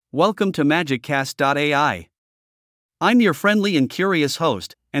Welcome to MagicCast.ai. I'm your friendly and curious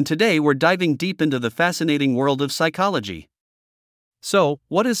host, and today we're diving deep into the fascinating world of psychology. So,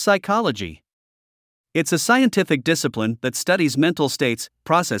 what is psychology? It's a scientific discipline that studies mental states,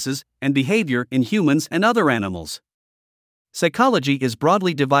 processes, and behavior in humans and other animals. Psychology is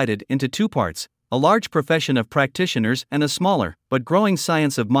broadly divided into two parts: a large profession of practitioners and a smaller, but growing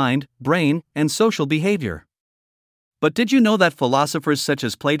science of mind, brain, and social behavior. But did you know that philosophers such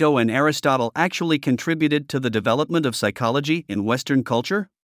as Plato and Aristotle actually contributed to the development of psychology in Western culture?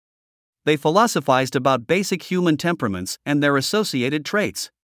 They philosophized about basic human temperaments and their associated traits.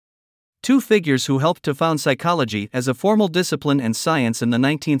 Two figures who helped to found psychology as a formal discipline and science in the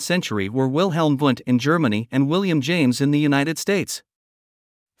 19th century were Wilhelm Wundt in Germany and William James in the United States.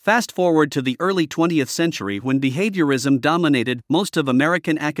 Fast forward to the early 20th century when behaviorism dominated most of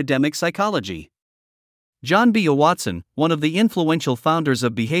American academic psychology. John B. Watson, one of the influential founders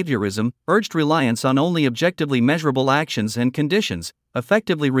of behaviorism, urged reliance on only objectively measurable actions and conditions,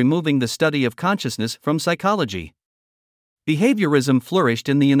 effectively removing the study of consciousness from psychology. Behaviorism flourished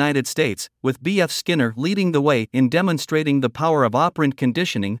in the United States, with B.F. Skinner leading the way in demonstrating the power of operant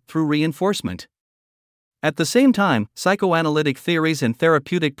conditioning through reinforcement. At the same time, psychoanalytic theories and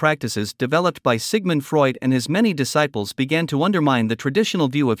therapeutic practices developed by Sigmund Freud and his many disciples began to undermine the traditional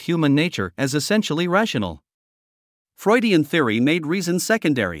view of human nature as essentially rational. Freudian theory made reason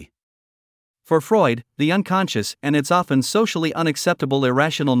secondary. For Freud, the unconscious and its often socially unacceptable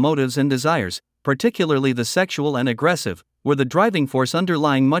irrational motives and desires, particularly the sexual and aggressive, were the driving force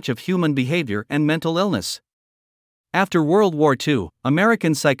underlying much of human behavior and mental illness. After World War II,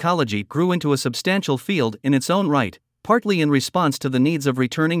 American psychology grew into a substantial field in its own right, partly in response to the needs of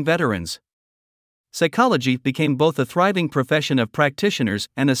returning veterans. Psychology became both a thriving profession of practitioners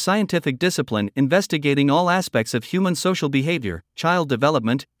and a scientific discipline investigating all aspects of human social behavior, child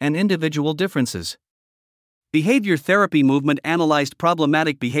development, and individual differences. Behavior therapy movement analyzed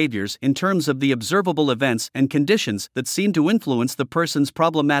problematic behaviors in terms of the observable events and conditions that seem to influence the person's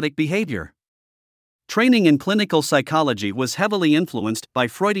problematic behavior. Training in clinical psychology was heavily influenced by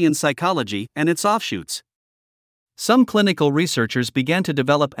Freudian psychology and its offshoots. Some clinical researchers began to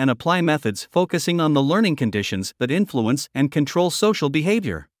develop and apply methods focusing on the learning conditions that influence and control social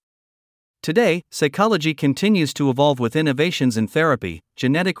behavior. Today, psychology continues to evolve with innovations in therapy,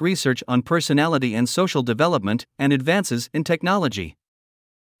 genetic research on personality and social development, and advances in technology.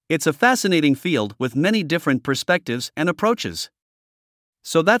 It's a fascinating field with many different perspectives and approaches.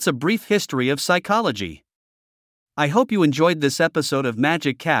 So that's a brief history of psychology. I hope you enjoyed this episode of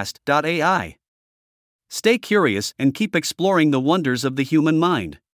MagicCast.ai. Stay curious and keep exploring the wonders of the human mind.